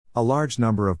A large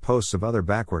number of posts of other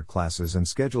backward classes and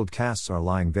scheduled castes are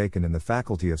lying vacant in the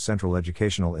faculty of central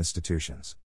educational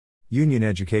institutions. Union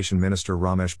Education Minister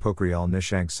Ramesh Pokhriyal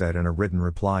Nishank said in a written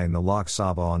reply in the Lok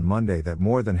Sabha on Monday that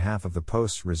more than half of the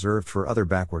posts reserved for other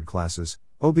backward classes,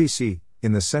 OBC,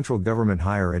 in the central government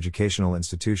higher educational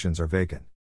institutions are vacant.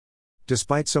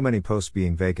 Despite so many posts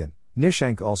being vacant,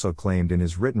 Nishank also claimed in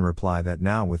his written reply that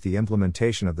now with the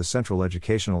implementation of the Central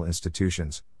Educational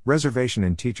Institutions, Reservation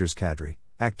in Teachers Cadre,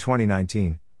 Act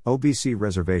 2019, OBC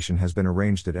reservation has been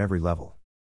arranged at every level.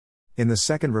 In the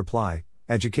second reply,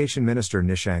 Education Minister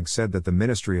Nishank said that the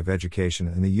Ministry of Education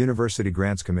and the University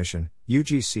Grants Commission,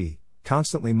 UGC,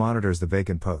 constantly monitors the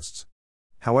vacant posts.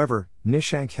 However,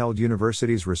 Nishank held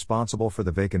universities responsible for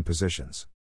the vacant positions.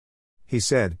 He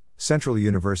said, central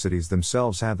universities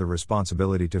themselves have the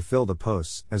responsibility to fill the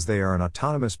posts as they are an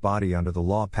autonomous body under the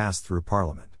law passed through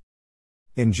Parliament.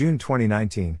 In June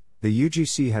 2019, the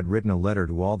UGC had written a letter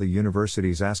to all the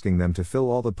universities asking them to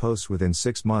fill all the posts within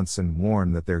 6 months and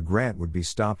warned that their grant would be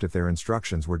stopped if their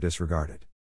instructions were disregarded.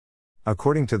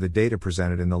 According to the data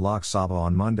presented in the Lok Sabha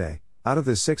on Monday, out of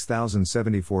the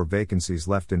 6,074 vacancies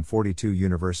left in 42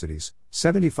 universities,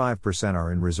 75%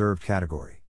 are in reserved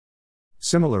category.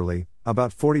 Similarly,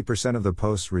 about 40% of the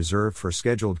posts reserved for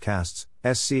scheduled castes,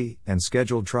 SC, and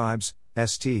scheduled tribes,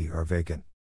 ST, are vacant.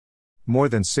 More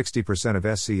than 60%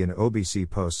 of SC and OBC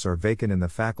posts are vacant in the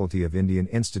faculty of Indian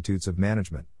Institutes of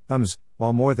Management, UMS,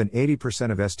 while more than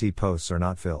 80% of ST posts are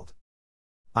not filled.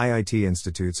 IIT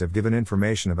institutes have given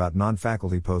information about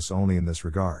non-faculty posts only in this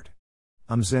regard.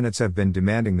 UMS units have been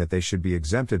demanding that they should be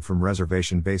exempted from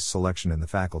reservation-based selection in the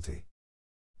faculty.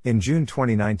 In June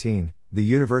 2019, the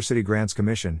University Grants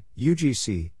Commission,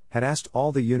 UGC, had asked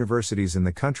all the universities in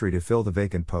the country to fill the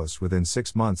vacant posts within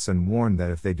 6 months and warned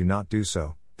that if they do not do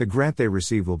so, the grant they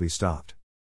receive will be stopped.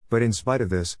 But in spite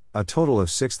of this, a total of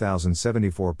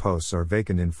 6,074 posts are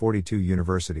vacant in 42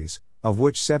 universities, of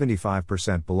which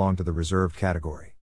 75% belong to the reserved category.